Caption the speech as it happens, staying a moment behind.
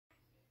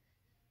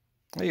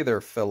Hey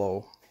there,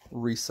 fellow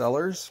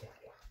resellers.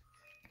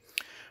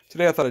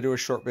 Today I thought I'd do a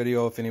short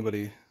video if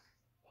anybody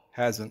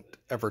hasn't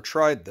ever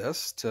tried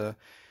this, to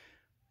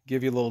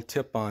give you a little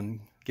tip on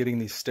getting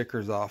these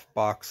stickers off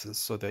boxes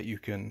so that you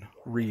can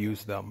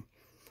reuse them.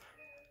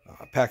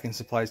 Packing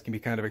supplies can be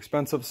kind of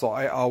expensive, so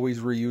I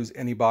always reuse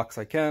any box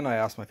I can. I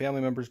ask my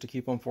family members to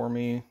keep them for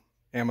me,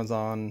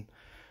 Amazon,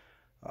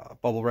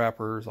 bubble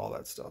wrappers, all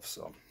that stuff.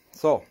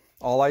 So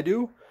all I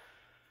do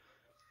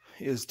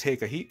is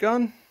take a heat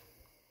gun.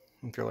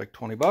 They're like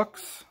 20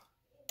 bucks.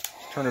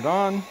 Turn it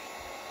on.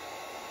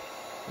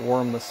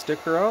 Warm the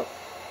sticker up.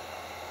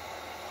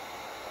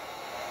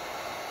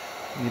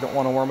 You don't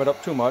want to warm it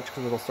up too much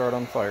because it'll start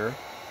on fire.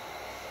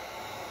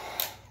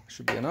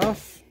 Should be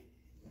enough.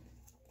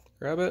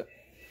 Grab it.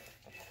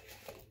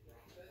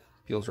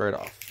 Peels right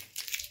off.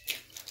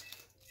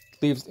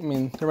 Leaves,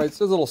 there's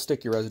a little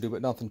sticky residue,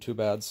 but nothing too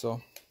bad. So,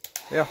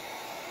 yeah.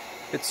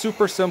 It's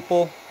super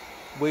simple.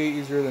 Way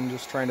easier than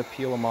just trying to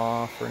peel them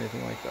off or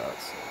anything like that.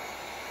 So.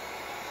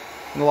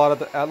 And a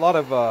lot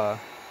of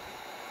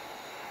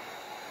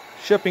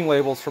shipping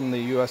labels from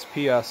the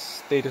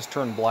USPS, they just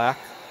turn black.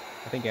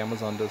 I think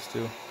Amazon does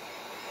too,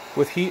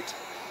 with heat.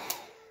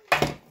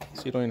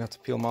 So you don't even have to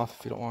peel them off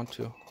if you don't want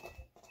to.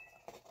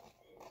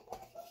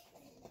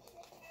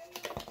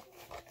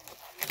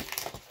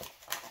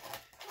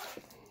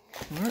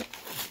 All right.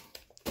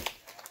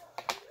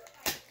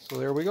 So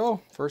there we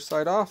go. First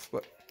side off,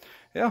 but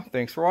yeah,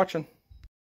 thanks for watching.